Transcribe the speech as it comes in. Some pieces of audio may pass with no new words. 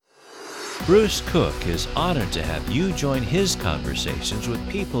Bruce Cook is honored to have you join his conversations with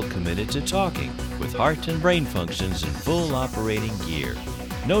people committed to talking, with heart and brain functions in full operating gear.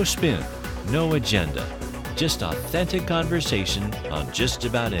 No spin, no agenda, just authentic conversation on just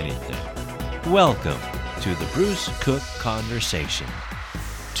about anything. Welcome to the Bruce Cook Conversation.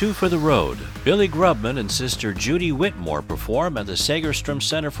 Two for the road. Billy Grubman and sister Judy Whitmore perform at the Segerstrom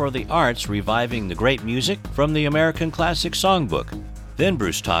Center for the Arts, reviving the great music from the American Classic Songbook. Then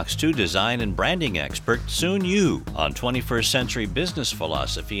Bruce talks to design and branding expert Soon Yu on 21st century business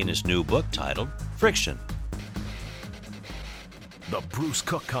philosophy in his new book titled Friction. The Bruce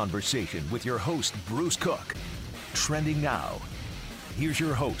Cook Conversation with your host, Bruce Cook. Trending now. Here's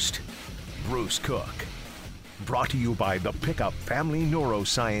your host, Bruce Cook. Brought to you by the Pickup Family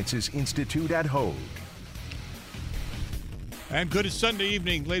Neurosciences Institute at Hoag. And good Sunday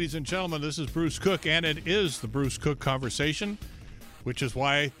evening, ladies and gentlemen. This is Bruce Cook, and it is the Bruce Cook Conversation, which is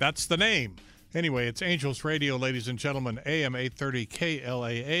why that's the name. Anyway, it's Angels Radio, ladies and gentlemen, AM 830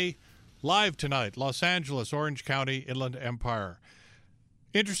 KLAA, live tonight, Los Angeles, Orange County, Inland Empire.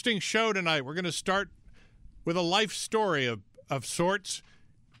 Interesting show tonight. We're going to start with a life story of sorts.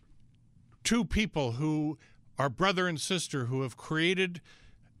 Two people who are brother and sister who have created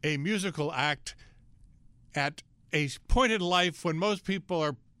a musical act at a point in life when most people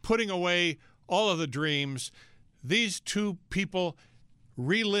are putting away all of the dreams. These two people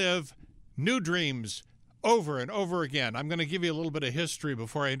relive new dreams over and over again. I'm going to give you a little bit of history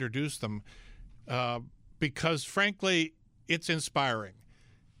before I introduce them because, frankly, it's inspiring.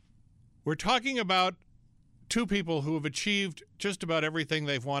 We're talking about two people who have achieved just about everything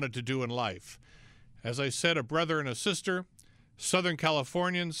they've wanted to do in life. As I said, a brother and a sister, Southern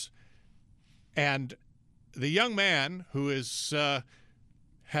Californians, and the young man who has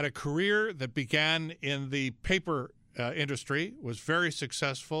had a career that began in the paper industry, was very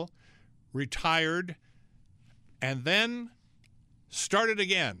successful, retired, and then started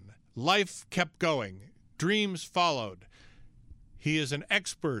again. Life kept going. Dreams followed. He is an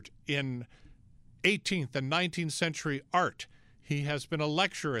expert in 18th and 19th century art. He has been a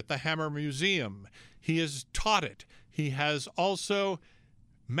lecturer at the Hammer Museum. He has taught it. He has also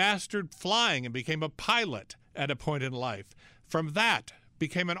mastered flying and became a pilot at a point in life. From that,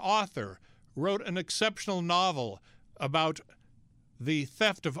 became an author, wrote an exceptional novel about the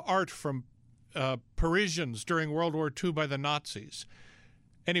theft of art from Parisians during World War II by the Nazis.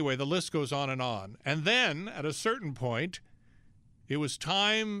 Anyway, the list goes on and on. And then, at a certain point, it was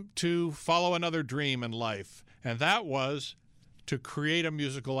time to follow another dream in life, and that was to create a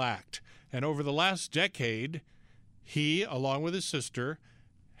musical act. And over the last decade, he, along with his sister,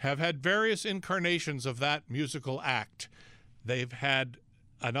 have had various incarnations of that musical act. They've had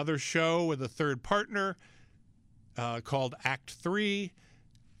another show with a third partner called Act 3,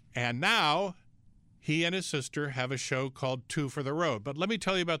 and now he and his sister have a show called Two for the Road. But let me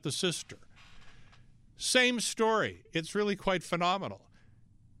tell you about the sister. Same story. It's really quite phenomenal.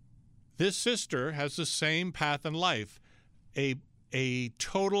 This sister has the same path in life, a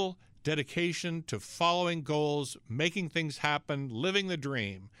total dedication to following goals, making things happen, living the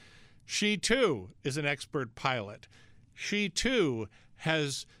dream. She, too, is an expert pilot. She, too,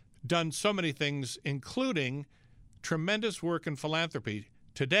 has done so many things, including tremendous work in philanthropy.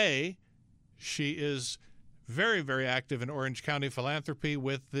 Today, she is very, very active in Orange County philanthropy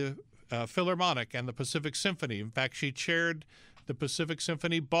with the Philharmonic and the Pacific Symphony. In fact, she chaired the Pacific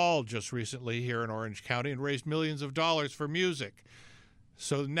Symphony Ball just recently here in Orange County and raised millions of dollars for music.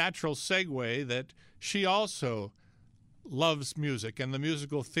 So natural segue that she also loves music and the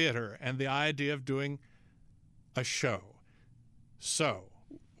musical theater and the idea of doing a show. So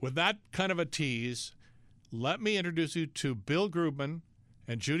with that kind of a tease, let me introduce you to Bill Grubman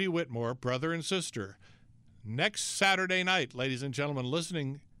and Judy Whitmore, brother and sister. Next Saturday night, ladies and gentlemen,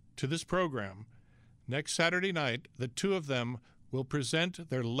 listening to this program, next Saturday night, the two of them will present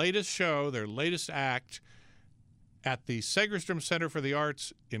their latest show, their latest act, at the Segerstrom Center for the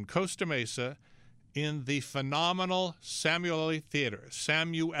Arts in Costa Mesa in the phenomenal Samueli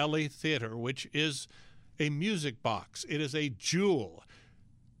Theater, which is a music box. It is a jewel.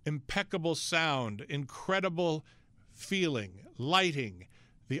 Impeccable sound, incredible feeling, lighting.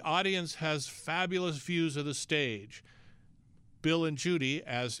 The audience has fabulous views of the stage. Bill and Judy,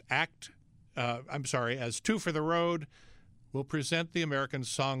 as Two for the Road, will present the American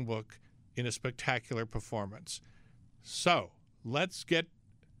Songbook in a spectacular performance. So, let's get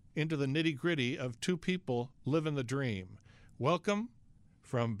into the nitty-gritty of two people living the dream. Welcome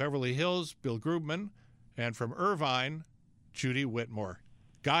from Beverly Hills, Bill Grubman, and from Irvine, Judy Whitmore.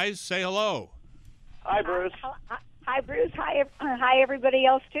 Guys, say hello. Hi, Bruce. Hi, Bruce. Hi, everybody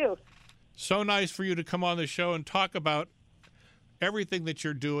else, too. So nice for you to come on the show and talk about everything that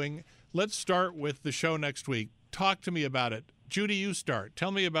you're doing. Let's start with the show next week. Talk to me about it. Judy, you start.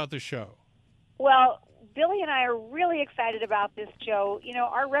 Tell me about the show. Well, Billy and I are really excited about this show. You know,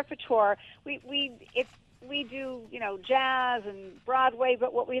 our repertoire, we do, you know, jazz and Broadway,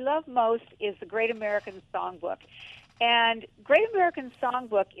 but what we love most is the Great American Songbook. And Great American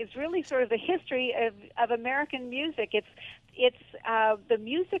Songbook is really sort of the history of American music. It's the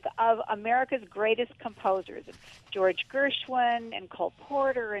music of America's greatest composers, George Gershwin and Cole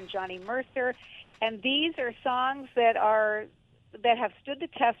Porter and Johnny Mercer. And these are songs that have stood the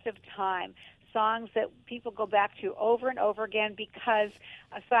test of time, songs that people go back to over and over again because,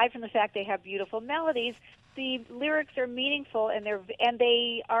 aside from the fact they have beautiful melodies, the lyrics are meaningful and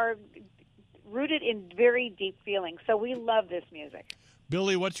they are rooted in very deep feelings. So we love this music.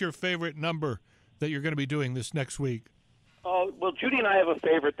 Billy, what's your favorite number that you're going to be doing this next week? Oh, well, Judy and I have a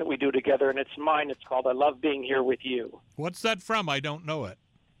favorite that we do together, and it's mine. It's called "I Love Being Here with You." What's that from? I don't know it.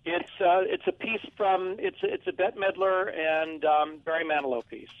 It's a piece from it's a Bette Midler and Barry Manilow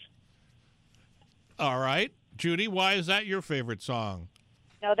piece. All right, Judy, why is that your favorite song?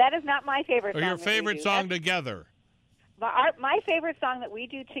 No, that is not my favorite song. Or your favorite song together? My favorite song that we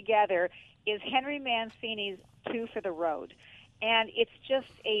do together is Henry Mancini's "Two for the Road." And it's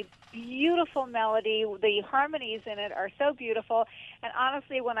just a beautiful melody. The harmonies in it are so beautiful. And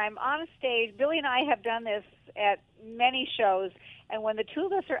honestly, when I'm on a stage, Billy and I have done this at many shows, and when the two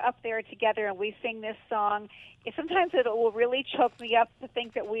of us are up there together and we sing this song, sometimes it will really choke me up to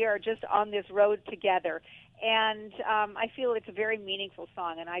think that we are just on this road together. And I feel it's a very meaningful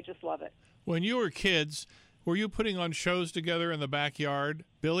song, and I just love it. When you were kids, were you putting on shows together in the backyard?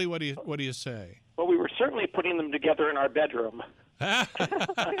 Billy, what do you say? Well, we were certainly putting them together in our bedroom. At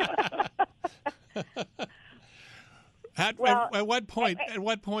what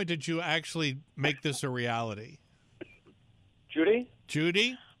point did you actually make this a reality? Judy?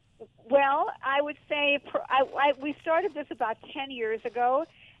 Well, I would say we started this about 10 years ago,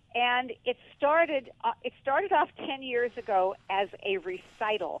 and it started off 10 years ago as a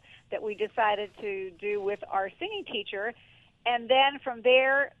recital that we decided to do with our singing teacher. And then from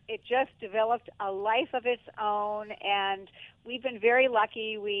there, it just developed a life of its own, and we've been very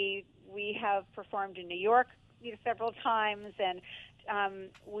lucky. We have performed in New York several times, and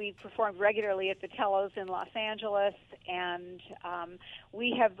we performed regularly at the Tellos in Los Angeles, and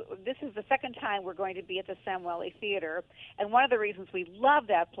this is the second time we're going to be at the Samueli Theater. And one of the reasons we love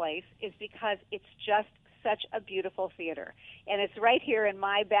that place is because it's just such a beautiful theater, and it's right here in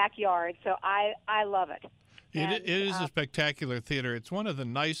my backyard, so I love it. It is a spectacular theater. It's one of the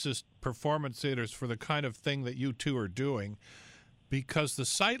nicest performance theaters for the kind of thing that you two are doing, because the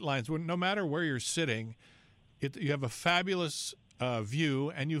sight lines, no matter where you're sitting, you have a fabulous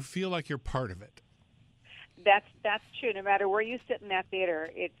view, and you feel like you're part of it. That's true. No matter where you sit in that theater,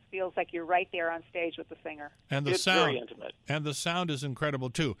 it feels like you're right there on stage with the singer. And it's very intimate. And the sound is incredible,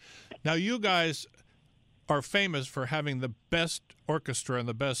 too. Now, you guys are famous for having the best orchestra and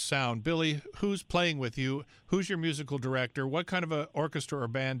the best sound. Billy, who's playing with you? Who's your musical director? What kind of an orchestra or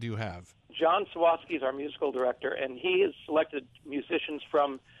band do you have? John Sawatsky is our musical director, and he has selected musicians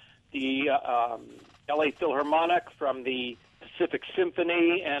from the L.A. Philharmonic, from the Pacific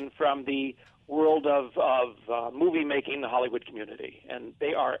Symphony, and from the world of movie making, the Hollywood community, and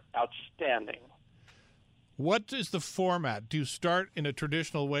they are outstanding. What is the format? Do you start in a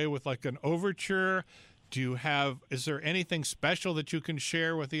traditional way with like an overture? Is there anything special that you can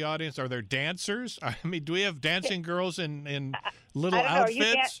share with the audience? Are there dancers? I mean, do we have dancing girls in little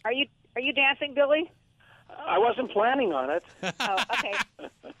outfits? Are you dancing, Billy? I wasn't planning on it. Oh, okay.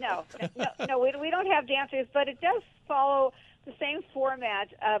 No, we don't have dancers, but it does follow the same format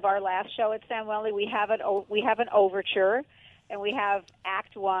of our last show at Samueli. We have an overture, and we have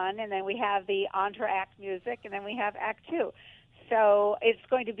Act 1, and then we have the entr'acte music, and then we have Act 2. So it's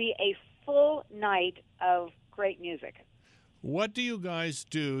going to be a full night of great music. What do you guys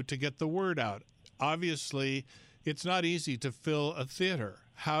do to get the word out? Obviously, it's not easy to fill a theater.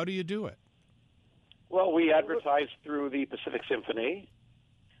 How do you do it? Well, we advertise through the Pacific Symphony.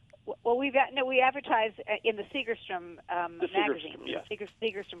 Well, we advertise in the Segerstrom magazine, yes.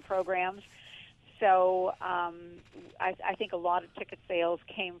 Segerstrom programs. So I think a lot of ticket sales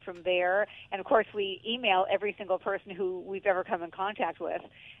came from there. And, of course, we email every single person who we've ever come in contact with.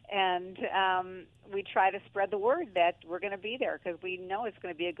 And we try to spread the word that we're going to be there because we know it's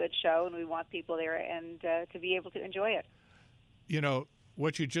going to be a good show and we want people there and to be able to enjoy it. You know,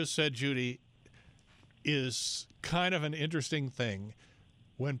 what you just said, Judy, is kind of an interesting thing.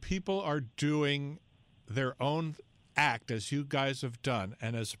 When people are doing their own act as you guys have done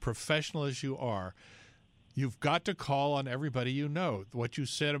and as professional as you are, you've got to call on everybody you know. What you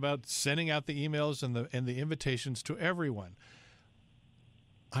said about sending out the emails and the invitations to everyone.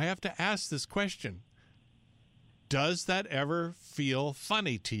 I have to ask this question. Does that ever feel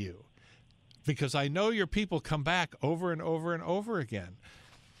funny to you? Because I know your people come back over and over and over again.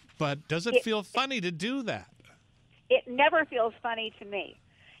 But does it feel funny to do that? It never feels funny to me.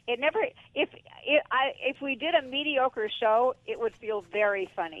 It never. If we did a mediocre show, it would feel very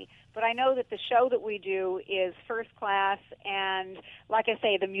funny. But I know that the show that we do is first class, and like I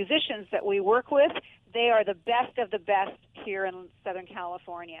say, the musicians that we work with, they are the best of the best here in Southern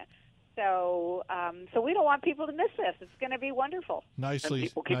California. So we don't want people to miss this. It's going to be wonderful. And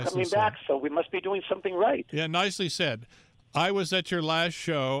people keep coming back, so we must be doing something right. Yeah, nicely said. I was at your last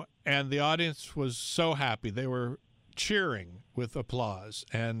show, and the audience was so happy. They were cheering with applause,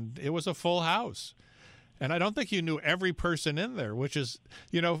 and it was a full house. And I don't think you knew every person in there, which is,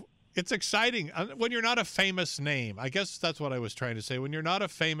 it's exciting. When you're not a famous name, I guess that's what I was trying to say. When you're not a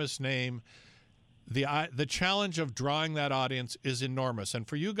famous name, the challenge of drawing that audience is enormous. And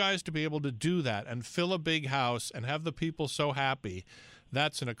for you guys to be able to do that and fill a big house and have the people so happy,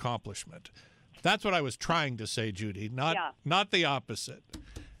 that's an accomplishment. That's what I was trying to say, Judy, not the opposite.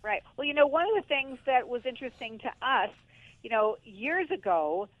 Right. Well, one of the things that was interesting to us, years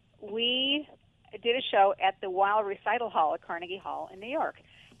ago, we did a show at the Wild Recital Hall at Carnegie Hall in New York.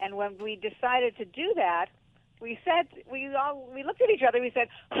 And when we decided to do that, we looked at each other. We said,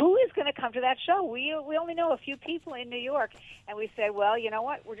 "Who is going to come to that show? We only know a few people in New York." And we said, "Well, you know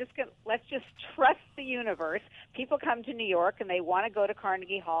what? Let's just trust the universe. People come to New York and they want to go to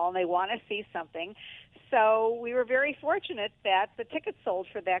Carnegie Hall and they want to see something." So we were very fortunate that the tickets sold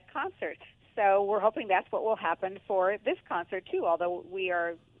for that concert. So we're hoping that's what will happen for this concert too. Although we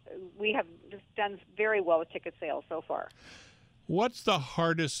have just done very well with ticket sales so far. What's the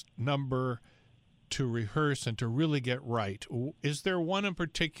hardest number to rehearse and to really get right? Is there one in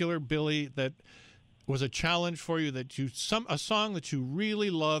particular, Billy, that was a challenge for you, a song that you really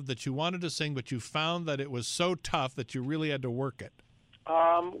loved, that you wanted to sing, but you found that it was so tough that you really had to work it?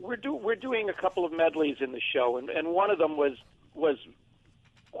 We're doing a couple of medleys in the show, and one of them was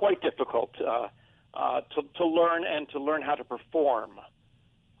quite difficult to learn and to learn how to perform.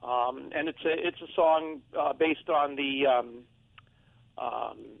 And it's a song based on the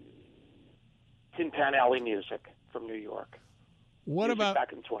Tin Pan Alley music from New York. What about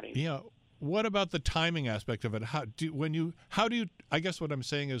back in the 20s? Yeah. What about the timing aspect of it? How do you? I guess what I'm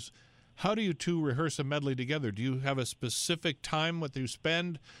saying is, how do you two rehearse a medley together? Do you have a specific time what you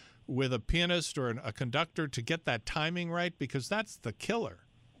spend with a pianist or a conductor to get that timing right? Because that's the killer.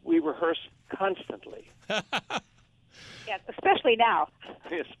 We rehearse constantly. Yes, especially now.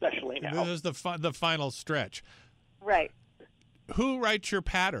 Especially now. This is the final stretch. Right. Who writes your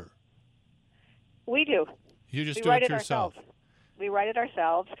patter? We do. You just do it yourself. We write it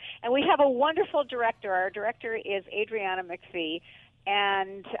ourselves. And we have a wonderful director. Our director is Adriana McPhee.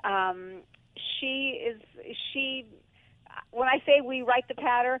 And when I say we write the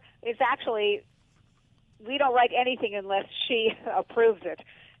patter, it's actually, we don't write anything unless she approves it.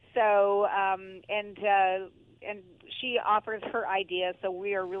 So, and she offers her ideas, so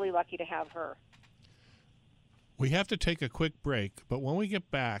we are really lucky to have her. We have to take a quick break, but when we get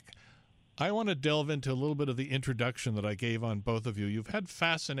back, I want to delve into a little bit of the introduction that I gave on both of you. You've had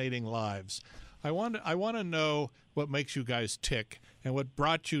fascinating lives. I want to know what makes you guys tick and what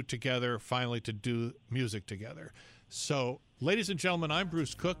brought you together finally to do music together. So, ladies and gentlemen, I'm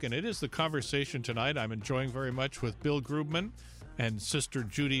Bruce Cook, and it is The Conversation tonight. I'm enjoying very much with Bill Grubman and Sister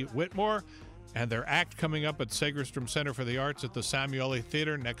Judy Whitmore, and their act coming up at Segerstrom Center for the Arts at the Samueli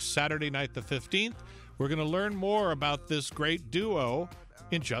Theater next Saturday night, the 15th. We're going to learn more about this great duo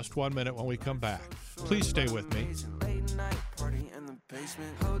in just 1 minute when we come back. Please stay with me.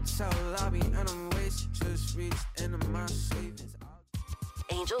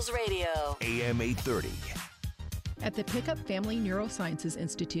 Angels Radio. AM 830. At the Pickup Family Neurosciences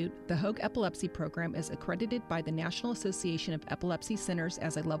Institute, the Hoag Epilepsy Program is accredited by the National Association of Epilepsy Centers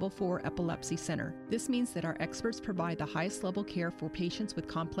as a Level 4 epilepsy center. This means that our experts provide the highest level care for patients with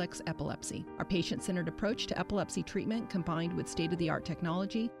complex epilepsy. Our patient-centered approach to epilepsy treatment, combined with state-of-the-art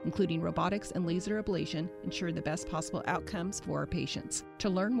technology, including robotics and laser ablation, ensure the best possible outcomes for our patients.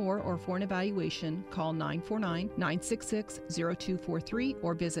 To learn more or for an evaluation, call 949-966-0243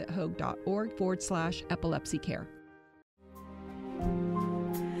 or visit hoag.org/epilepsycare.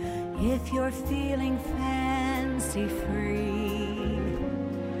 If you're feeling fancy-free,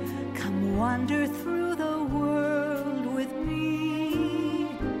 come wander through the world with me,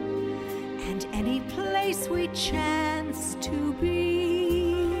 and any place place we chance to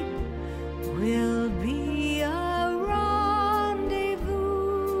be will be a rendezvous.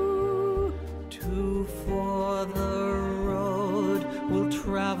 Two for the road, we'll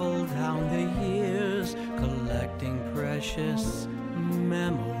travel down the years, collecting precious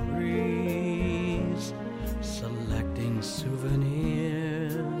memories, selecting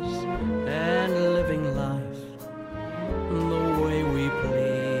souvenirs, and living life the way we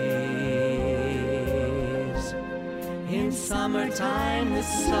please. In summertime the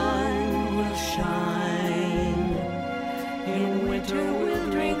sun will shine, in winter we'll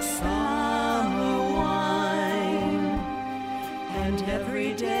drink summer wine, and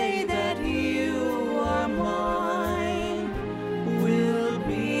every day that you are mine will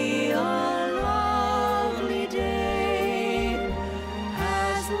be a lovely day,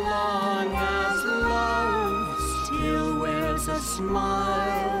 as long as love still wears a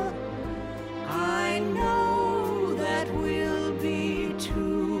smile. I know that we'll be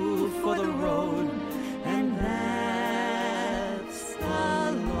two for the road, and that's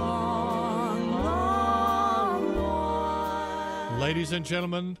a long, long while. Ladies and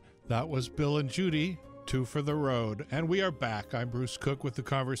gentlemen, that was Bill and Judy, Two for the Road. And we are back. I'm Bruce Cook with The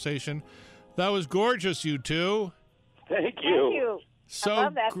Conversation. That was gorgeous, you two. Thank you. Thank you. So, I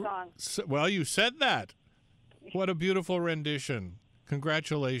love that song. Well, you said that. What a beautiful rendition.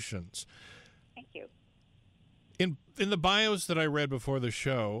 Congratulations. Thank you. In the bios that I read before the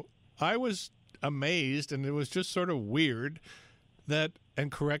show, I was amazed, and it was just sort of weird that,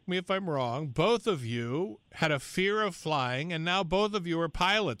 and correct me if I'm wrong, both of you had a fear of flying, and now both of you are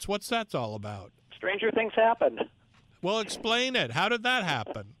pilots. What's that all about? Stranger things happen. Well, explain it. How did that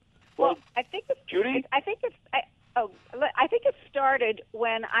happen? Well, I think it's Judy? I think it started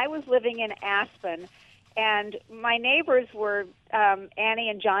when I was living in Aspen, and my neighbors were Annie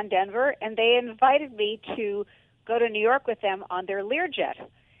and John Denver, and they invited me to go to New York with them on their Learjet.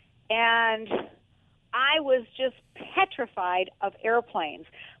 And I was just petrified of airplanes.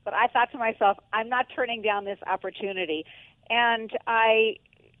 But I thought to myself, I'm not turning down this opportunity. And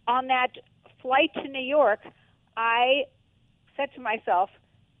on that flight to New York, I said to myself,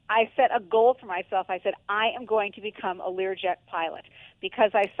 I set a goal for myself. I said, I am going to become a Learjet pilot,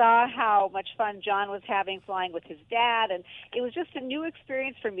 because I saw how much fun John was having flying with his dad, and it was just a new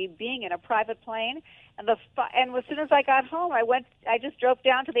experience for me being in a private plane. And as soon as I got home, I just drove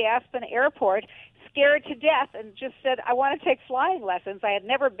down to the Aspen airport, scared to death, and just said, I want to take flying lessons. I had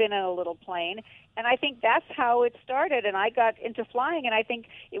never been in a little plane, and I think that's how it started. And I got into flying, and I think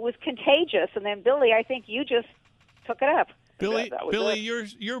it was contagious. And then, Billy, I think you just took it up. Billy,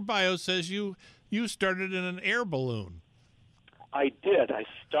 your bio says you started in an air balloon. I did. I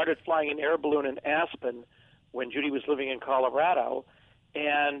started flying an air balloon in Aspen when Judy was living in Colorado,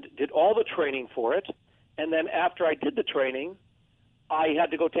 and did all the training for it. And then after I did the training, I had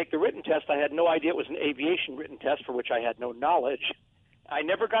to go take the written test. I had no idea it was an aviation written test, for which I had no knowledge. I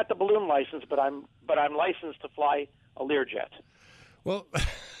never got the balloon license, but I'm licensed to fly a Learjet. Well,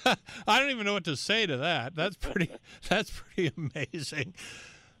 I don't even know what to say to that. That's pretty amazing.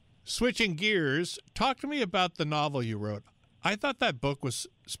 Switching gears, talk to me about the novel you wrote. I thought that book was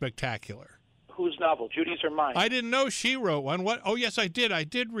spectacular. Whose novel, Judy's or mine? I didn't know she wrote one. What? Oh, yes, I did. I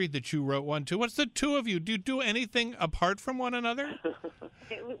did read that you wrote one, too. What's the two of you? Do you do anything apart from one another?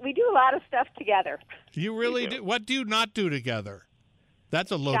 We do a lot of stuff together. You really do? What do you not do together?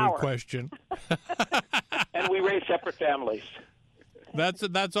 That's a loaded question. And we raise separate families.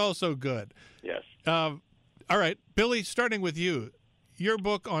 That's also good. Yes. All right, Billy, starting with you. Your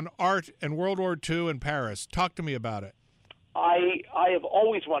book on art and World War II in Paris. Talk to me about it. I have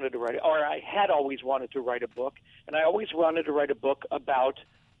always wanted to write, or I had always wanted to write a book, and I always wanted to write a book about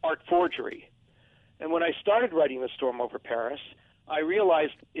art forgery. And when I started writing The Storm Over Paris, I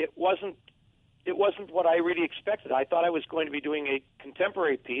realized it wasn't what I really expected. I thought I was going to be doing a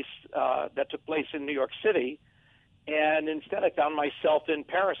contemporary piece that took place in New York City, and instead I found myself in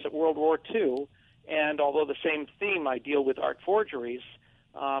Paris at World War II. And although the same theme, I deal with art forgeries,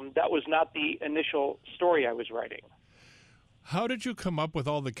 that was not the initial story I was writing. How did you come up with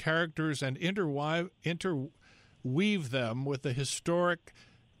all the characters and interweave them with the historic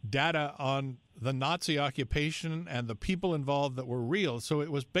data on the Nazi occupation and the people involved that were real? So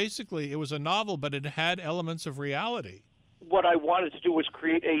it was a novel, but it had elements of reality. What I wanted to do was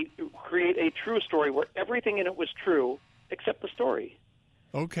create a true story where everything in it was true except the story.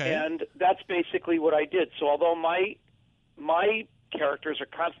 Okay. And that's basically what I did. So although my characters are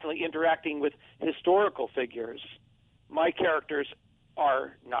constantly interacting with historical figures, my characters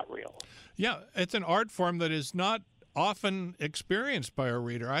are not real. Yeah, it's an art form that is not often experienced by a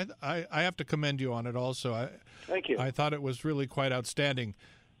reader. I have to commend you on it also. Thank you. I thought it was really quite outstanding.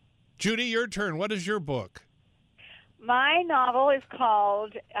 Judy, your turn. What is your book? My novel is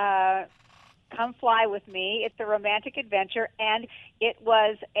called Come Fly With Me. It's a romantic adventure, and it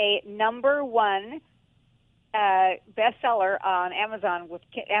was a #1 bestseller on Amazon with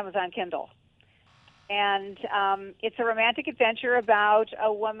Amazon Kindle. And it's a romantic adventure about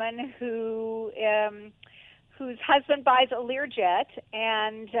a woman whose husband buys a Learjet,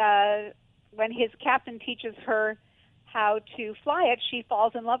 and when his captain teaches her how to fly it, she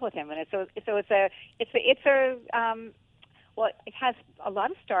falls in love with him. And it has a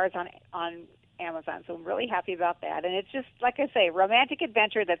lot of stars on Amazon, so I'm really happy about that. And it's just, like I say, romantic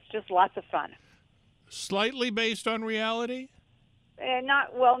adventure that's just lots of fun. Slightly based on reality?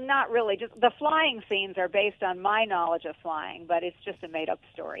 Not really. Just the flying scenes are based on my knowledge of flying, but it's just a made-up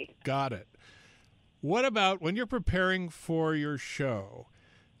story. Got it. What about when you're preparing for your show?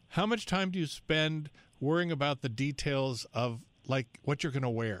 How much time do you spend worrying about the details of, like, what you're going to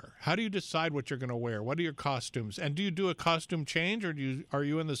wear? How do you decide what you're going to wear? What are your costumes? And do you do a costume change, or are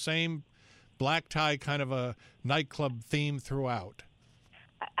you in the same black tie kind of a nightclub theme throughout?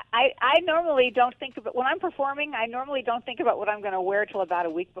 I normally don't think about, when I'm performing, I normally don't think about what I'm going to wear till about a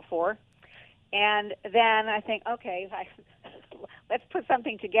week before. And then I think, okay, let's put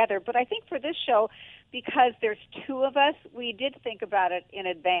something together. But I think for this show, because there's 2 of us, we did think about it in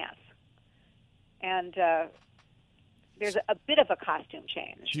advance. And there's a bit of a costume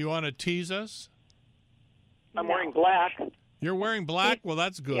change. Do you want to tease us? I'm wearing black. You're wearing black? Well,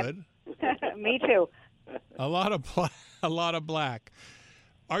 that's good. Yep. Me too. A lot of black.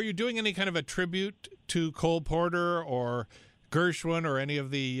 Are you doing any kind of a tribute to Cole Porter or Gershwin or any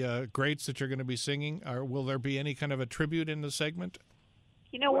of the greats that you're going to be singing? Or will there be any kind of a tribute in the segment?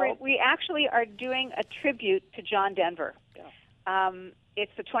 You know, we actually are doing a tribute to John Denver. Yeah.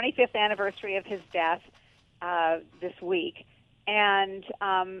 It's the 25th anniversary of his death this week, and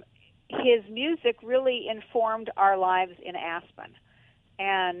his music really informed our lives in Aspen.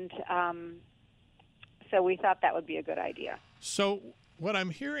 And so we thought that would be a good idea. So what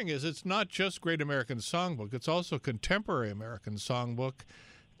I'm hearing is it's not just Great American Songbook, it's also Contemporary American Songbook,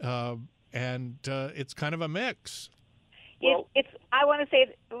 and it's kind of a mix. Well, I want to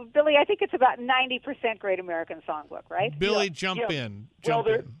say, Billy, I think it's about 90% Great American Songbook, right? Billy, jump in.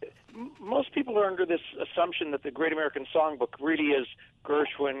 Most people are under this assumption that the Great American Songbook really is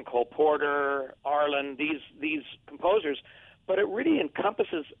Gershwin, Cole Porter, Arlen, these composers, but it really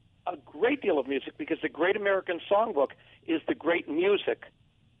encompasses a great deal of music, because the Great American Songbook is the great music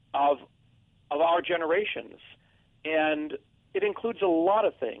of our generations, and it includes a lot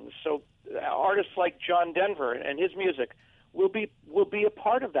of things. So artists like John Denver and his music will be a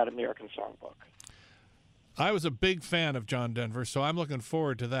part of that American Songbook. I was a big fan of John Denver, so I'm looking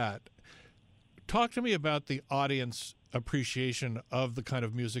forward to that. Talk to me about the audience appreciation of the kind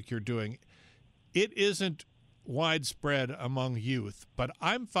of music you're doing. It isn't widespread among youth, but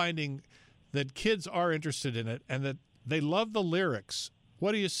I'm finding that kids are interested in it and that they love the lyrics.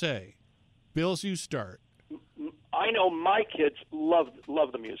 What do you say? Bills, you start. I know my kids love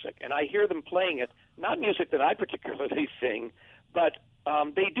the music, and I hear them playing it. Not music that I particularly sing, but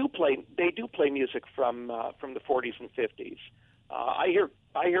they do play music from the 40s and 50s. I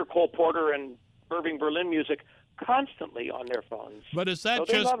hear Cole Porter and Irving Berlin music constantly on their phones. But is that so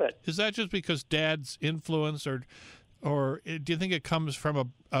they love it. Is that just because Dad's influence, or do you think it comes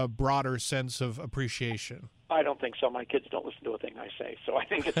from a broader sense of appreciation? I don't think so. My kids don't listen to a thing I say, so I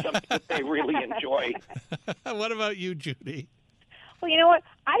think it's something that they really enjoy. What about you, Judy? Well, you know what?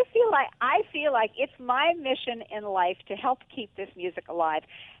 I feel like it's my mission in life to help keep this music alive.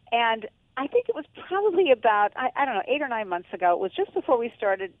 And I think it was probably about, I don't know, 8 or 9 months ago. It was just before we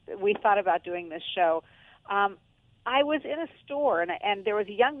thought about doing this show. I was in a store, and there was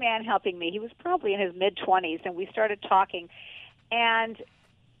a young man helping me. He was probably in his mid-20s, and we started talking. And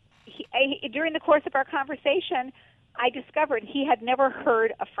during the course of our conversation, I discovered he had never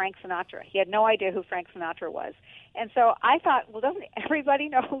heard of Frank Sinatra. He had no idea who Frank Sinatra was. And so I thought, well, doesn't everybody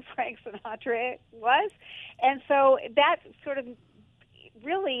know who Frank Sinatra was? And so that sort of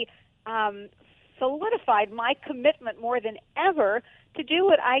really solidified my commitment more than ever to do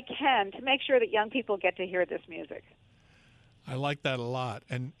what I can to make sure that young people get to hear this music. I like that a lot.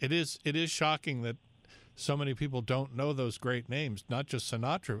 And it is shocking that so many people don't know those great names, not just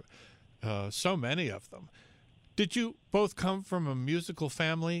Sinatra, so many of them. Did you both come from a musical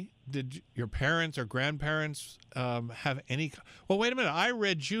family? Did your parents or grandparents have any? Well, wait a minute. I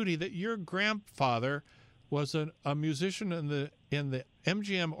read, Judy, that your grandfather was a musician in the in the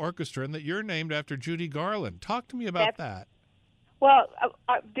MGM Orchestra and that you're named after Judy Garland. Talk to me about that. Well,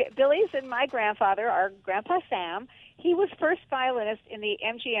 Billy's and my grandfather, our Grandpa Sam, he was first violinist in the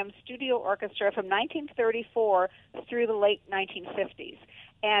MGM Studio Orchestra from 1934 through the late 1950s.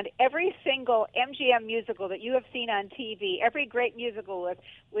 And every single MGM musical that you have seen on TV, every great musical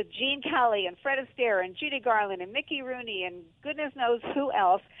with Gene Kelly and Fred Astaire and Judy Garland and Mickey Rooney and goodness knows who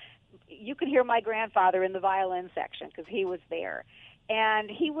else, you could hear my grandfather in the violin section because he was there. And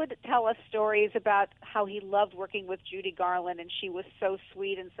he would tell us stories about how he loved working with Judy Garland, and she was so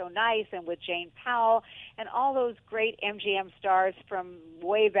sweet and so nice, and with Jane Powell, and all those great MGM stars from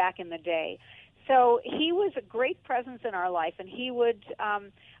way back in the day. So he was a great presence in our life, and he would,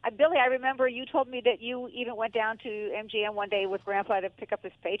 Billy, I remember you told me that you even went down to MGM one day with Grandpa to pick up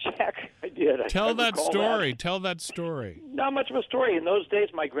his paycheck. I did. Tell that story. Tell that story. Not much of a story. In those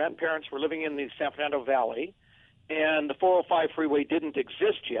days, my grandparents were living in the San Fernando Valley, and the 405 freeway didn't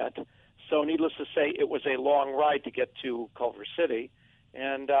exist yet, so needless to say, it was a long ride to get to Culver City.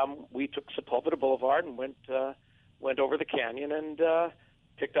 And we took Sepulveda Boulevard and went over the canyon and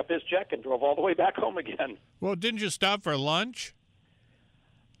picked up his check and drove all the way back home again. Well, didn't you stop for lunch?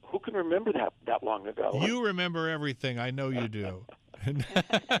 Who can remember that long ago? You remember everything. I know you do.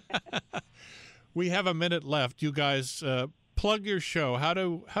 We have a minute left. You guys plug your show. How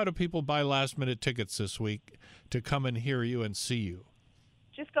do people buy last-minute tickets this week to come and hear you and see you?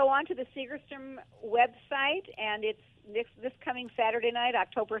 Just go on to the Segerstrom website, and it's this coming Saturday night,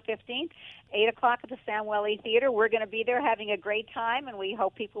 October 15th, 8 o'clock at the Samweli Theater. We're going to be there having a great time, and we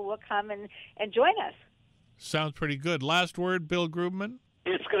hope people will come and join us. Sounds pretty good. Last word, Bill Grubman?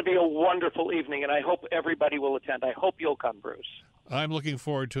 It's going to be a wonderful evening, and I hope everybody will attend. I hope you'll come, Bruce. I'm looking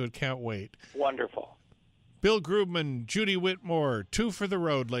forward to it. Can't wait. Wonderful. Bill Grubman, Judy Whitmore, two for the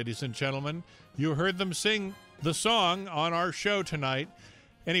road, ladies and gentlemen. You heard them sing the song on our show tonight.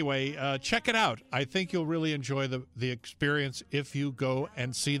 Anyway, check it out. I think you'll really enjoy the experience if you go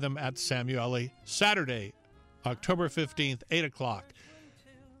and see them at Samweli Saturday, October 15th, 8 o'clock.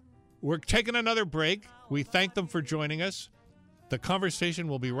 We're taking another break. We thank them for joining us. The conversation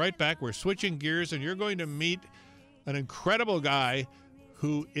will be right back. We're switching gears, and you're going to meet an incredible guy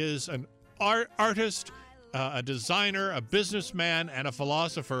who is an artist, a designer, a businessman, and a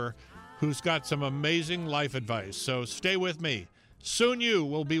philosopher who's got some amazing life advice. So stay with me. Soon you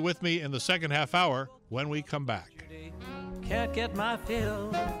will be with me in the second half hour when we come back. Can't get my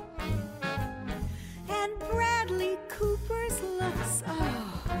fill. And Bradley Cooper's looks,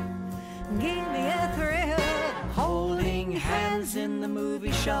 gave me a thrill. Holding hands in the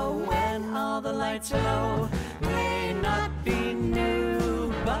movie show when all the lights are low may not be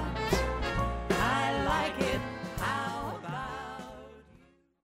new, but I like it. How about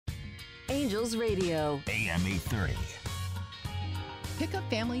Angels Radio, AM 830. Pickup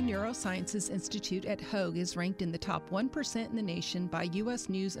Family Neurosciences Institute at Hoag is ranked in the top 1% in the nation by U.S.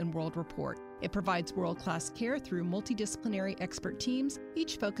 News & World Report. It provides world-class care through multidisciplinary expert teams,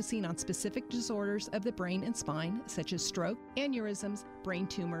 each focusing on specific disorders of the brain and spine, such as stroke, aneurysms, brain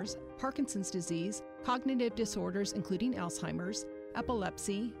tumors, Parkinson's disease, cognitive disorders including Alzheimer's,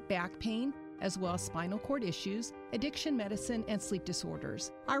 epilepsy, back pain, as well as spinal cord issues, addiction medicine, and sleep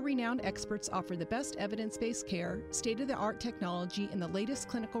disorders. Our renowned experts offer the best evidence-based care, state-of-the-art technology, and the latest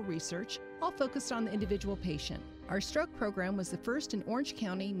clinical research, all focused on the individual patient. Our stroke program was the first in Orange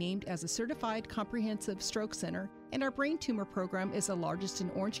County named as a certified comprehensive stroke center, and our brain tumor program is the largest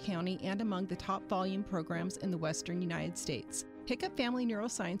in Orange County and among the top volume programs in the Western United States. Pickup Family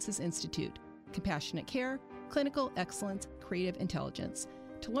Neurosciences Institute. Compassionate care, clinical excellence, creative intelligence.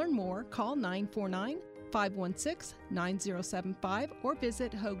 To learn more, call 949-516-9075 or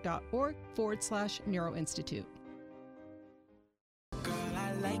visit hoag.org/neuroinstitute. Girl,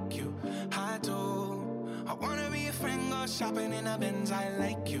 I like you, I do. I wanna be a friend, go shopping in a Benz. I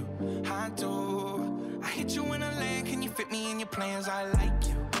like you, I do. I hit you in a land, can you fit me in your plans? I like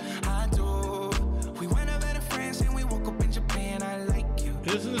you, I do. We went over better friends and we woke up in Japan. I like you.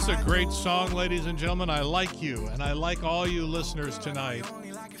 Isn't this a great song, ladies and gentlemen? I like you, and I like all you listeners tonight.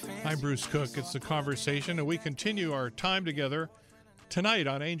 I'm Bruce Cook. It's The Conversation, and we continue our time together tonight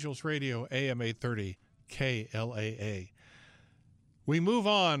on Angels Radio, AM 830, KLAA. We move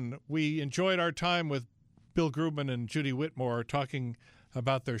on. We enjoyed our time with Bill Grubman and Judy Whitmore talking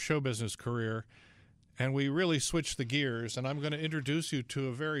about their show business career, and we really switched the gears, and I'm going to introduce you to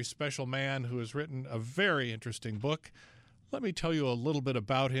a very special man who has written a very interesting book. Let me tell you a little bit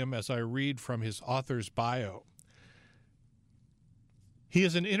about him as I read from his author's bio. He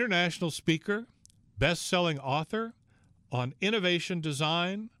is an international speaker, best-selling author on innovation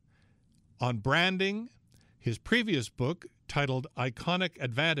design, on branding. His previous book, titled Iconic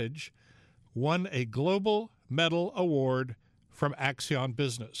Advantage, won a Global Medal Award from Axion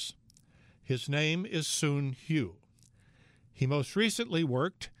Business. His name is Soon Hu. He most recently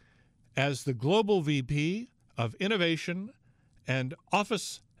worked as the Global VP of Innovation and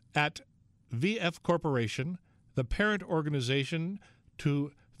Office at VF Corporation, the parent organization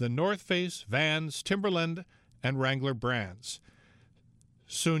to the North Face, Vans, Timberland, and Wrangler brands.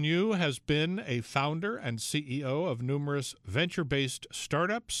 Soon Yu has been a founder and CEO of numerous venture-based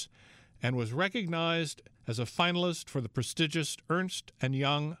startups and was recognized as a finalist for the prestigious Ernst &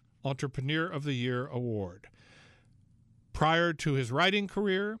 Young Entrepreneur of the Year Award. Prior to his writing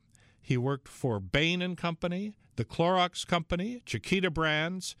career, he worked for Bain & Company, the Clorox Company, Chiquita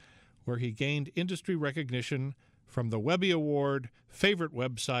Brands, where he gained industry recognition from the Webby Award, Favorite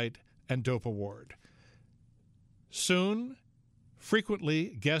Website, and Dope Award. Soon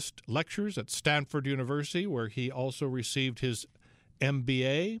frequently guest lectures at Stanford University, where he also received his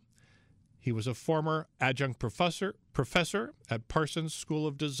MBA. He was a former adjunct professor at Parsons School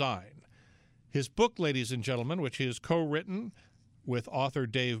of Design. His book, ladies and gentlemen, which he has co-written with author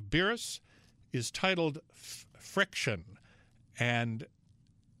Dave Bierus, is titled Friction, and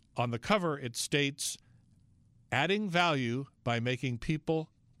on the cover it states, "Adding value by making people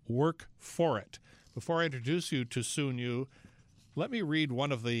work for it." Before I introduce you to Soon Yu, let me read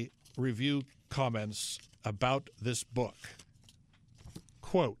one of the review comments about this book.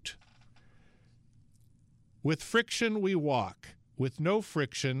 Quote, "With friction we walk. With no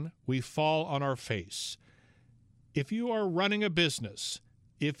friction we fall on our face. If you are running a business,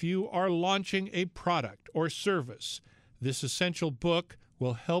 if you are launching a product or service, this essential book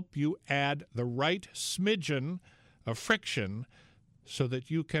will help you add the right smidgen of friction so that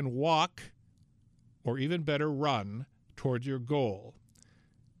you can walk, or even better, run towards your goal.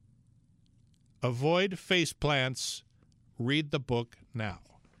 Avoid faceplants. Read the book now."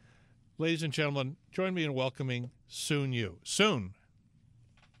 Ladies and gentlemen, join me in welcoming Soon Yu. Soon.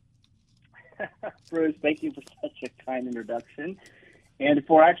 Bruce, thank you for such a kind introduction. And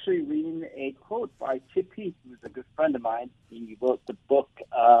for actually reading a quote by Chip Heath, who's a good friend of mine. He wrote the book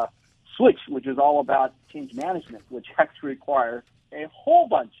Switch, which is all about change management, which actually requires a whole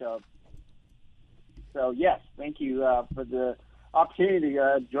bunch of. So, yes, thank you for the opportunity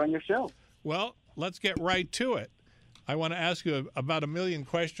to join your show. Well, let's get right to it. I want to ask you about a million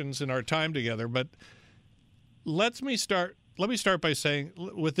questions in our time together, but let me start by saying,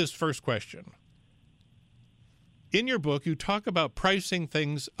 with this first question. In your book, you talk about pricing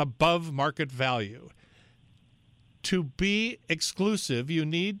things above market value. To be exclusive, you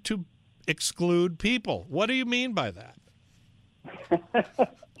need to exclude people. What do you mean by that?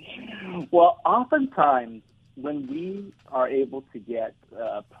 Well, oftentimes when we are able to get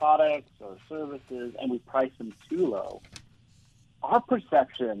products or services and we price them too low, our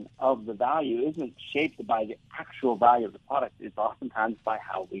perception of the value isn't shaped by the actual value of the product. It's oftentimes by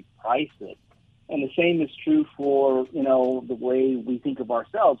how we price it. And the same is true for, the way we think of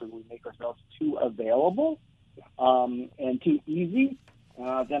ourselves. When we make ourselves too available and too easy,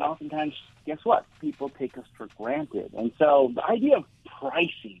 then oftentimes, guess what? People take us for granted. And so the idea of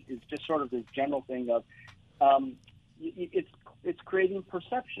pricing is just sort of this general thing of it's creating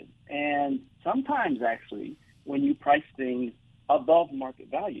perception. And sometimes, actually, when you price things above market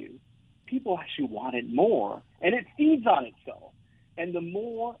value, people actually want it more, and it feeds on itself. And the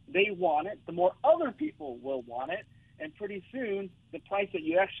more they want it, the more other people will want it, and pretty soon the price that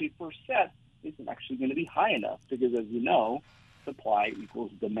you actually first set isn't actually going to be high enough because, as you know, supply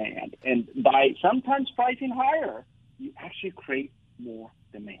equals demand. And by sometimes pricing higher, you actually create more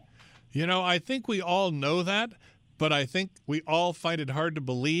demand. I think we all know that, but I think we all find it hard to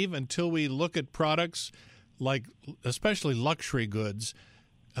believe until we look at products like, especially luxury goods.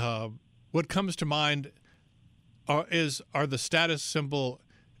 What comes to mind are the status symbol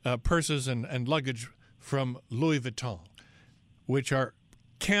purses and luggage from Louis Vuitton, which are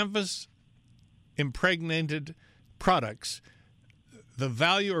canvas impregnated products, the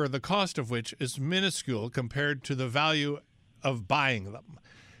value or the cost of which is minuscule compared to the value of buying them.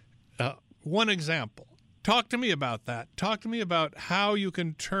 One example. Talk to me about that. Talk to me about how you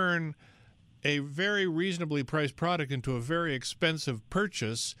can turn a very reasonably priced product into a very expensive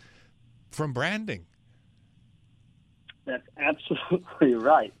purchase from branding. That's absolutely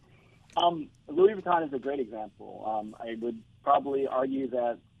right. Louis Vuitton is a great example. I would probably argue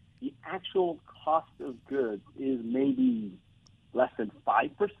that the actual cost of goods is maybe less than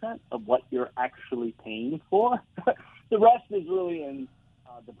 5% of what you're actually paying for. The rest is really in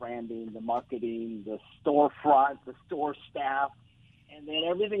the branding, the marketing, the storefront, the store staff. and then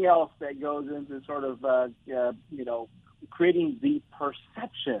everything else that goes into sort of, creating the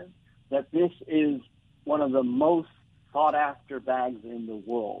perception that this is one of the most sought-after bags in the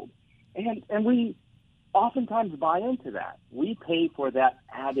world. And we oftentimes buy into that. We pay for that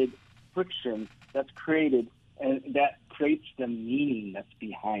added friction that's created, and that creates the meaning that's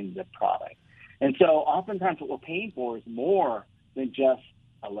behind the product. And so oftentimes what we're paying for is more than just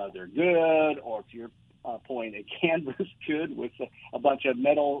a leather good, or to your point, a canvas good with a bunch of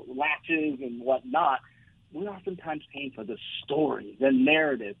metal latches and whatnot. We're oftentimes paying for the story, the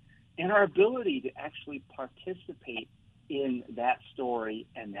narrative, and our ability to actually participate in that story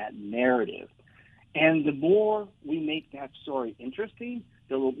and that narrative. And the more we make that story interesting,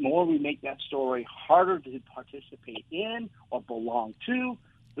 the more we make that story harder to participate in or belong to,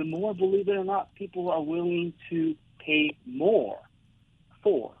 the more, believe it or not, people are willing to pay more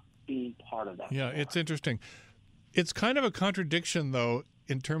for being part of that. Yeah, story. It's interesting. It's kind of a contradiction, though,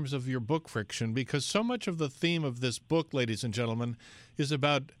 in terms of your book friction, because so much of the theme of this book, ladies and gentlemen, is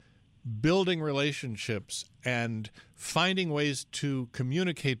about building relationships and finding ways to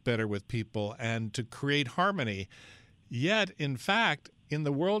communicate better with people and to create harmony. Yet, in fact, in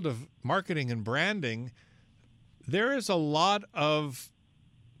the world of marketing and branding, there is a lot of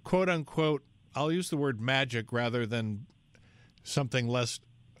quote-unquote, I'll use the word magic rather than something less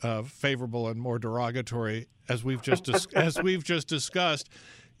favorable and more derogatory, as we've just discussed.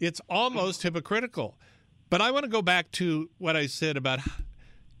 It's almost hypocritical. But I want to go back to what I said about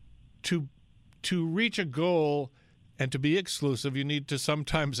to reach a goal and to be exclusive, you need to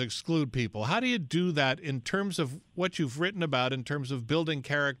sometimes exclude people. How do you do that in terms of what you've written about in terms of building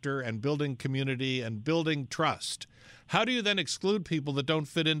character and building community and building trust? How do you then exclude people that don't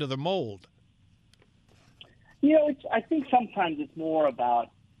fit into the mold? I think sometimes it's more about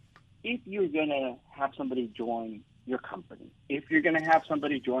if you're going to have somebody join your company, if you're going to have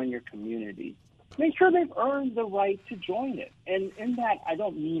somebody join your community, make sure they've earned the right to join it. And in that, I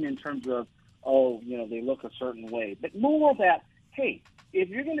don't mean in terms of, they look a certain way, but more that, hey, if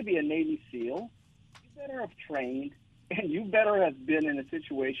you're going to be a Navy SEAL, you better have trained, and you better have been in a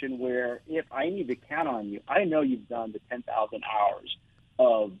situation where if I need to count on you, I know you've done the 10,000 hours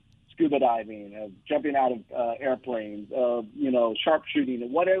of scuba diving, of jumping out of airplanes, of, sharpshooting,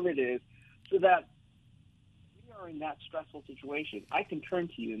 and whatever it is, so that we are in that stressful situation. I can turn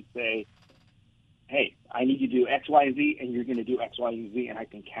to you and say, hey, I need you to do X, Y, and Z, and you're going to do X, Y, and Z, and I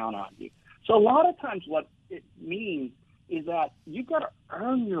can count on you. So a lot of times what it means is that you've got to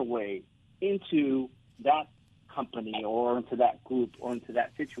earn your way into that company or into that group or into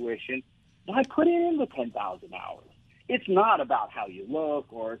that situation by putting in the 10,000 hours. It's not about how you look,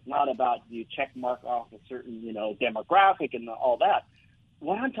 or it's not about you check mark off a certain, demographic and all that.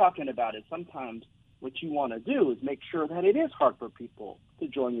 What I'm talking about is sometimes what you want to do is make sure that it is hard for people to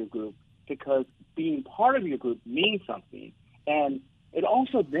join your group, because being part of your group means something. And it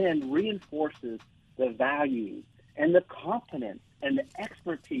also then reinforces the values and the competence and the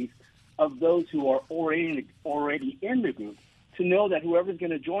expertise of those who are already in the group, to know that whoever's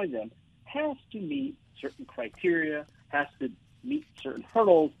going to join them has to meet certain criteria, has to meet certain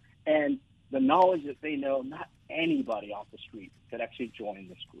hurdles, and the knowledge that they know not anybody off the street could actually join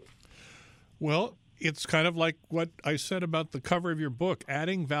this group. Well, it's kind of like what I said about the cover of your book,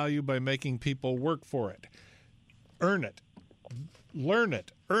 adding value by making people work for it. Earn it. Learn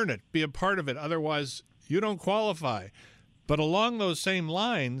it. Earn it. Be a part of it. Otherwise, you don't qualify. But along those same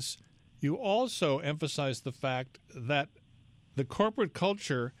lines, you also emphasize the fact that the corporate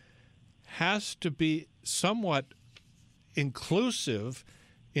culture has to be somewhat inclusive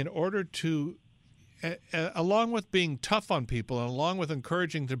in order to, along with being tough on people and along with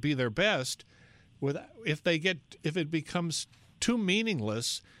encouraging to be their best, if it becomes too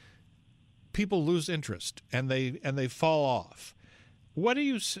meaningless, people lose interest and they fall off. What do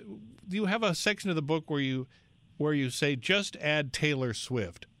you have a section of the book where you say just add Taylor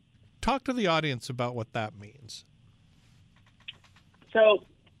Swift? Talk to the audience about what that means. So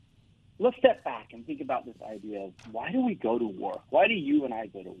let's step back and think about this idea of, why do we go to work? Why do you and I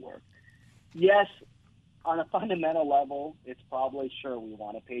go to work? Yes, on a fundamental level, it's probably, sure, we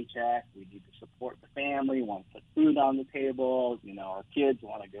want a paycheck, we need to support the family, we want to put food on the table, our kids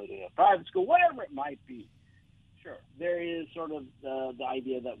want to go to a private school, whatever it might be. Sure, there is sort of the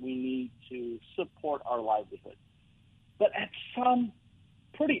idea that we need to support our livelihood. But at some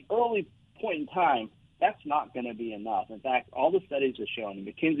pretty early point in time, that's not going to be enough. In fact, all the studies have shown, and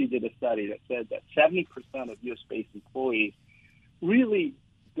McKinsey did a study that said that 70% of U.S.-based employees really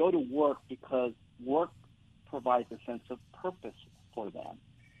go to work because work provides a sense of purpose for them.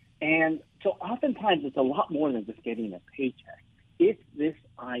 And so oftentimes it's a lot more than just getting a paycheck. It's this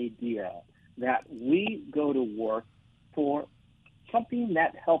idea that we go to work for something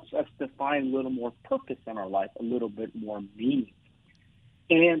that helps us to find a little more purpose in our life, a little bit more meaning.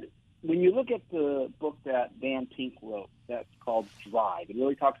 And when you look at the book that Dan Pink wrote that's called Drive, it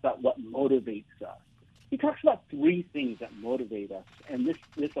really talks about what motivates us. He talks about 3 things that motivate us, and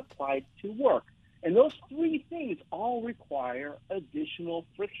this applies to work. And those 3 things all require additional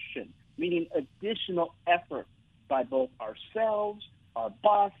friction, meaning additional effort by both ourselves, our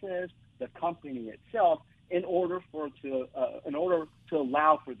bosses, the company itself, in order to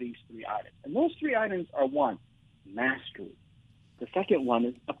allow for these 3 items. And those 3 items are 1, mastery. The second one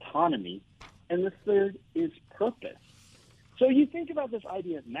is autonomy, and the third is purpose. So you think about this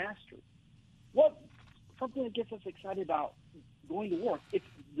idea of mastery. Something that gets us excited about going to work, it's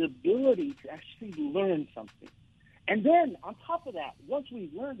the ability to actually learn something. And then on top of that, once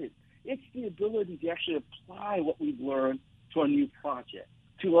we've learned it, it's the ability to actually apply what we've learned to a new project,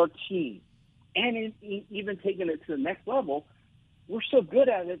 to our team. And even taking it to the next level, we're so good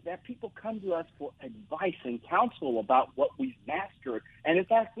at it that people come to us for advice and counsel about what we've mastered. And in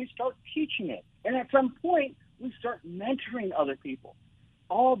fact, we start teaching it. And at some point, we start mentoring other people.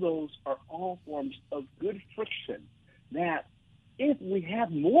 All those are all forms of good friction that if we have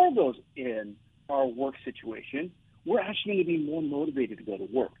more of those in our work situation, we're actually going to be more motivated to go to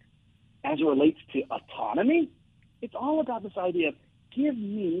work. As it relates to autonomy, it's all about this idea of give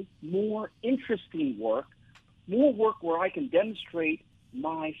me more interesting work, more work where I can demonstrate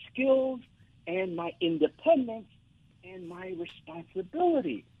my skills and my independence and my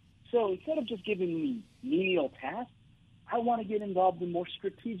responsibility. So instead of just giving me menial tasks, I want to get involved in more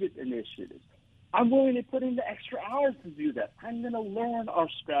strategic initiatives. I'm willing to put in the extra hours to do that. I'm going to learn our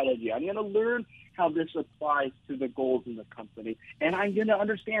strategy. I'm going to learn how this applies to the goals in the company. And I'm going to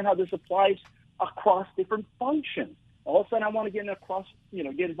understand how this applies across different functions. All of a sudden, I want to get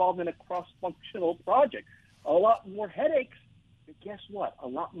involved in a cross-functional project. A lot more headaches, but guess what? A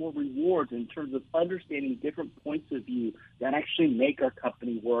lot more rewards in terms of understanding different points of view that actually make our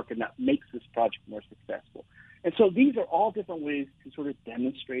company work and that makes this project more successful. And so these are all different ways to sort of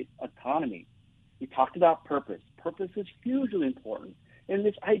demonstrate autonomy. We talked about purpose. Purpose is hugely important. And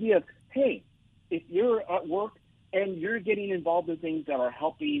this idea of, hey, if you're at work and you're getting involved in things that are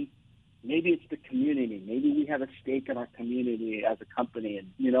helping, maybe it's the community. Maybe we have a stake in our community as a company.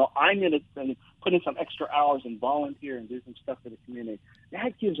 And, I'm going to put in some extra hours and volunteer and do some stuff for the community.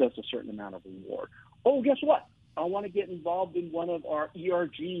 That gives us a certain amount of reward. Oh, guess what? I want to get involved in one of our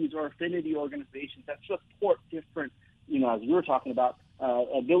ERGs or affinity organizations that support different, as we were talking about,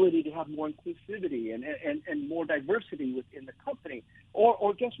 ability to have more inclusivity and more diversity within the company.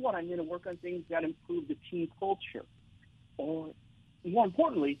 Or guess what? I'm going to work on things that improve the team culture. Or more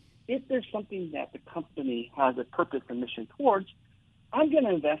importantly, if there's something that the company has a purpose and mission towards, I'm going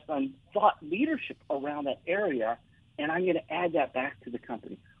to invest on thought leadership around that area, and I'm going to add that back to the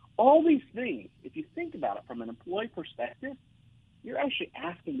company. All these things, if you think about it from an employee perspective, you're actually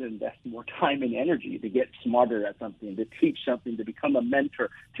asking to invest more time and energy to get smarter at something, to teach something, to become a mentor,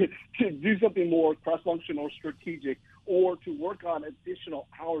 to do something more cross-functional or strategic, or to work on additional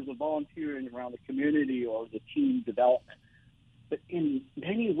hours of volunteering around the community or the team development. But in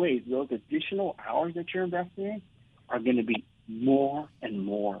many ways, those additional hours that you're investing in are going to be more and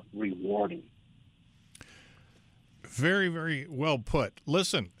more rewarding. Very, very well put.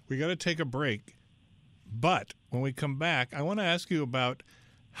 Listen, we got to take a break. But when we come back, I want to ask you about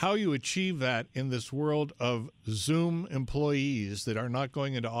how you achieve that in this world of Zoom employees that are not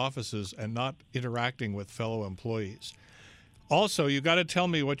going into offices and not interacting with fellow employees. Also, you got to tell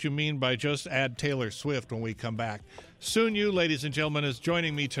me what you mean by just add Taylor Swift when we come back. Soon You, ladies and gentlemen, is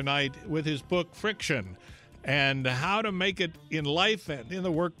joining me tonight with his book, Friction, and how to make it in life and in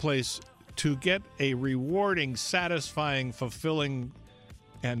the workplace to get a rewarding, satisfying, fulfilling,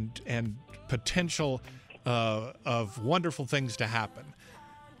 and potential of wonderful things to happen.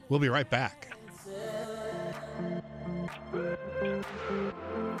 We'll be right back.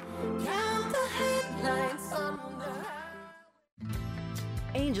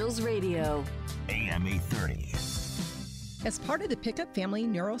 Angels Radio. AM 830. As part of the Pickup Family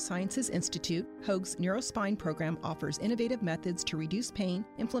Neurosciences Institute, Hoag's Neurospine program offers innovative methods to reduce pain,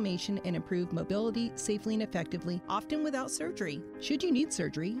 inflammation, and improve mobility safely and effectively, often without surgery. Should you need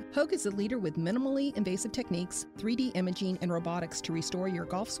surgery, Hoag is a leader with minimally invasive techniques, 3D imaging, and robotics to restore your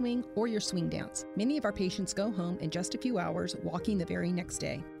golf swing or your swing dance. Many of our patients go home in just a few hours, walking the very next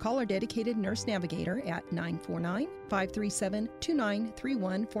day. Call our dedicated nurse navigator at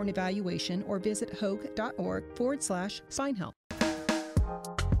 949-537-2931 for an evaluation or visit hoag.org/spine help.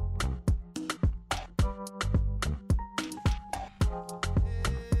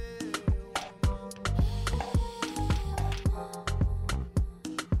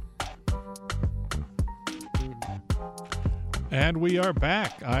 And we are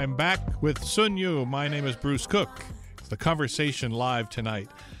back. I'm back with Sun Yu. My name is Bruce Cook. It's the conversation live tonight.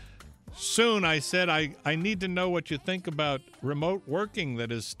 Soon, I said, I need to know what you think about remote working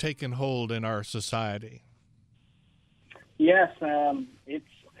that has taken hold in our society. Yes,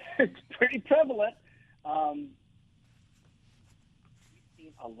 it's pretty prevalent. We've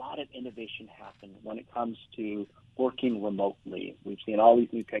seen a lot of innovation happen when it comes to working remotely. We've seen all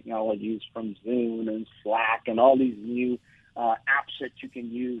these new technologies from Zoom and Slack and all these new apps that you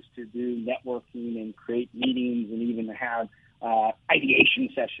can use to do networking and create meetings and even have ideation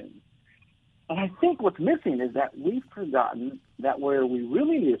sessions. And I think what's missing is that we've forgotten that where we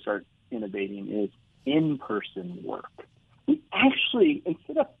really need to start innovating is in-person work. We actually,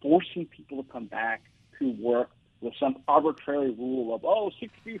 instead of forcing people to come back to work with some arbitrary rule of,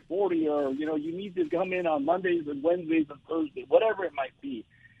 60-40, or, you need to come in on Mondays and Wednesdays and Thursdays, whatever it might be,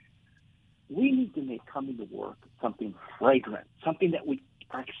 we need to make coming to work something fragrant, something that we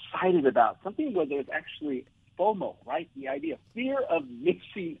are excited about, something where there's actually FOMO, right? The idea of fear of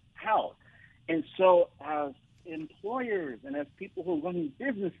missing out. And so as employers and as people who are running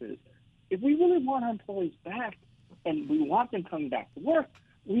businesses, if we really want our employees back and we want them coming back to work,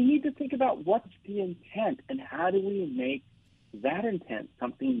 we need to think about what's the intent and how do we make that intent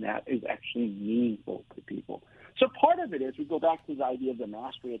something that is actually meaningful to people. So part of it is we go back to the idea of the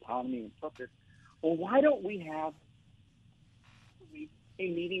mastery, autonomy, and purpose. Well, why don't we have a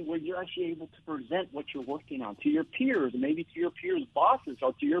meeting where you're actually able to present what you're working on to your peers, and maybe to your peers' bosses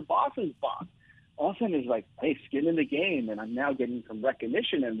or to your boss's boss? All of a sudden it's like, hey, skin in the game, and I'm now getting some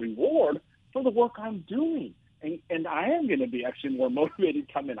recognition and reward for the work I'm doing. And I am going to be actually more motivated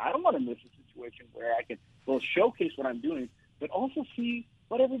to come in. I don't want to miss a situation where I can both showcase what I'm doing, but also see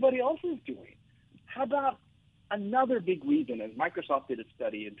what everybody else is doing. How about another big reason, and Microsoft did a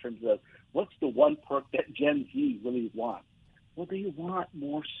study in terms of what's the one perk that Gen Z really wants? Well, they want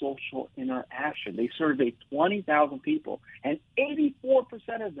more social interaction. They surveyed 20,000 people, and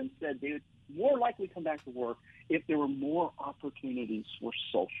 84% of them said they would more likely come back to work if there were more opportunities for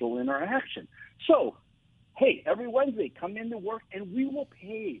social interaction. So, hey, every Wednesday, come into work, and we will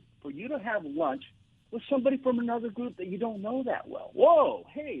pay for you to have lunch with somebody from another group that you don't know that well. Whoa,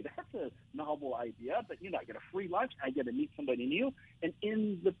 hey, that's a novel idea, but, I get a free lunch, I get to meet somebody new, and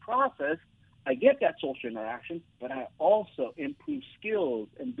in the process, I get that social interaction, but I also improve skills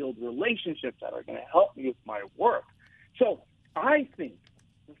and build relationships that are going to help me with my work. So I think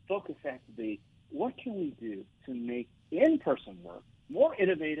the focus has to be, what can we do to make in-person work more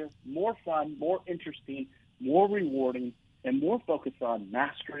innovative, more fun, more interesting, more rewarding, and more focused on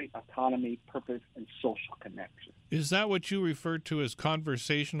mastery, autonomy, purpose, and social connection. Is that what you refer to as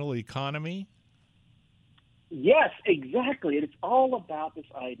conversational economy? Yes, exactly. It's all about this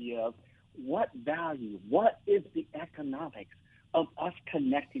idea of what value, what is the economics of us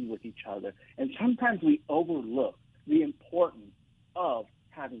connecting with each other. And sometimes we overlook the importance of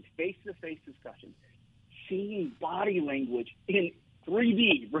having face-to-face discussions, seeing body language in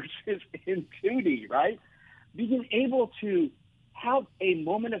 3D versus in 2D, right? Being able to have a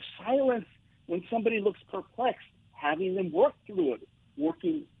moment of silence when somebody looks perplexed, having them work through it,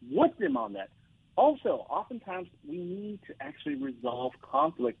 working with them on that. Also, oftentimes we need to actually resolve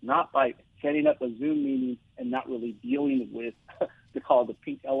conflict, not by setting up a Zoom meeting and not really dealing with, they call it the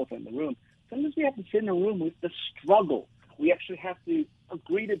pink elephant in the room. Sometimes we have to sit in a room with the struggle. We actually have to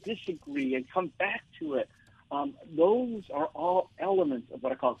agree to disagree and come back to it. Those are all elements of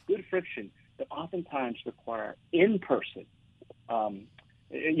what I call good friction that oftentimes require in-person, so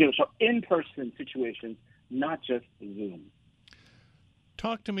in-person situations, not just Zoom.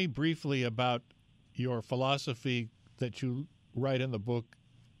 Talk to me briefly about your philosophy that you write in the book,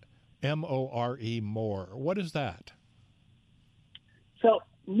 M-O-R-E, more. What is that? So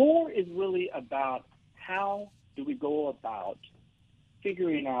more is really about how do we go about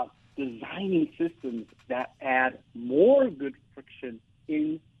figuring out designing systems that add more good friction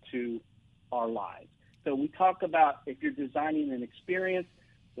into our lives. So we talk about if you're designing an experience,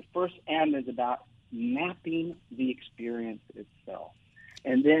 the first M is about mapping the experience itself.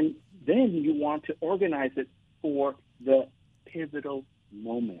 And then you want to organize it for the pivotal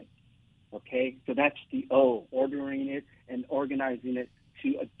moment. Okay? So that's the O, ordering it and organizing it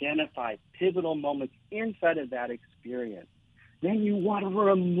to identify pivotal moments inside of that experience. Then you want to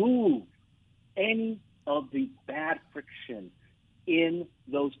remove any of the bad friction in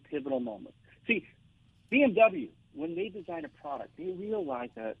those pivotal moments. See, BMW, when they design a product, they realize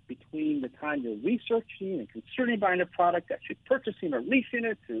that between the time they're researching and considering buying a product, actually purchasing or leasing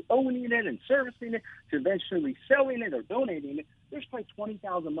it, to owning it and servicing it, to eventually selling it or donating it, there's probably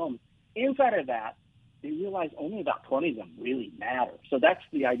 20,000 moments. Inside of that, they realize only about 20 of them really matter. So that's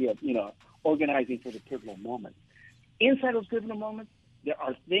the idea of, organizing for the pivotal moments. Inside those pivotal moments, there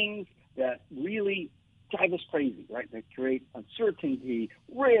are things that really drive us crazy, right? They create uncertainty,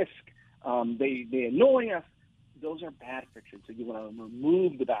 risk, they annoy us. Those are bad friction. So you want to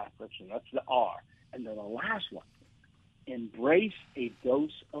remove the bad friction. That's the R. And then the last one, embrace a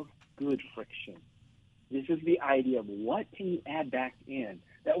dose of good friction. This is the idea of what can you add back in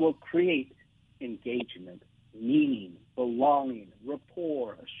that will create engagement, meaning, belonging,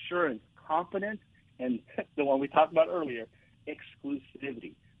 rapport, assurance, confidence, and the one we talked about earlier,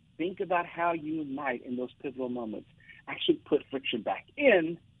 exclusivity. Think about how you might, in those pivotal moments, actually put friction back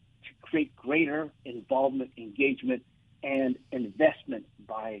in to create greater involvement, engagement, and investment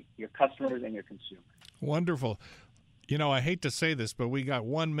by your customers and your consumers. Wonderful. I hate to say this, but we got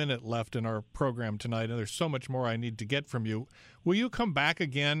 1 minute left in our program tonight, and there's so much more I need to get from you. Will you come back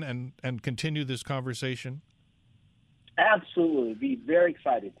again and continue this conversation? Absolutely. Be very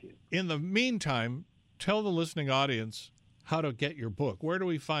excited to. In the meantime, tell the listening audience how to get your book. Where do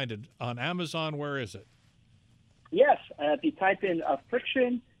we find it? On Amazon? Where is it? Yes. If you type in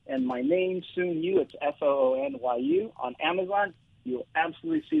Friction and my name, Soon You, it's SOONYU, on Amazon, you'll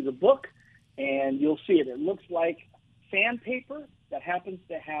absolutely see the book, and you'll see it. It looks like sandpaper that happens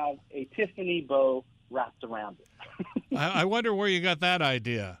to have a Tiffany bow wrapped around it. I wonder where you got that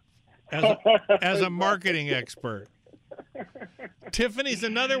idea as a marketing expert. Tiffany's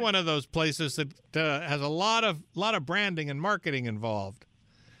another one of those places that has a lot of branding and marketing involved.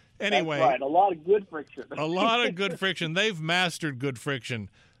 Anyway, that's right. A lot of good friction. A lot of good friction. They've mastered good friction.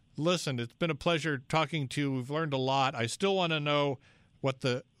 Listen, it's been a pleasure talking to you. We've learned a lot. I still want to know what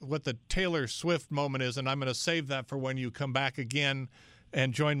the Taylor Swift moment is, and I'm going to save that for when you come back again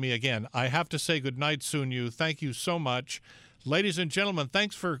and join me again. I have to say goodnight, Soon You. Thank you so much. Ladies and gentlemen,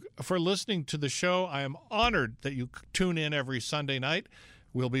 thanks for listening to the show. I am honored that you tune in every Sunday night.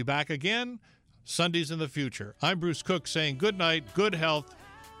 We'll be back again Sundays in the future. I'm Bruce Cook saying good night, good health.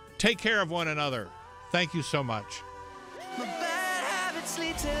 Take care of one another. Thank you so much. My bad habits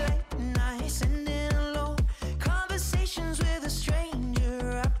lead to late nights, sending alone conversations with a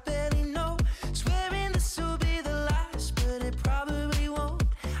stranger I barely know, swearing this will be the last, but it probably won't.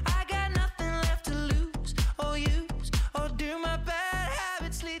 I got nothing left to lose or use, or do my bad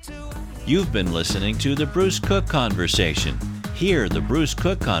habits lead to... You've been listening to The Bruce Cook Conversation. Hear The Bruce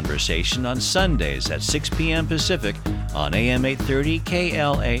Cook Conversation on Sundays at 6 p.m. Pacific on AM 830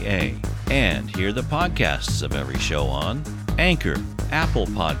 KLAA. And hear the podcasts of every show on Anchor, Apple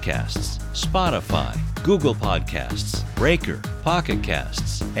Podcasts, Spotify, Google Podcasts, Breaker, Pocket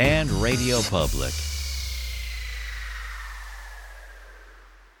Casts, and Radio Public.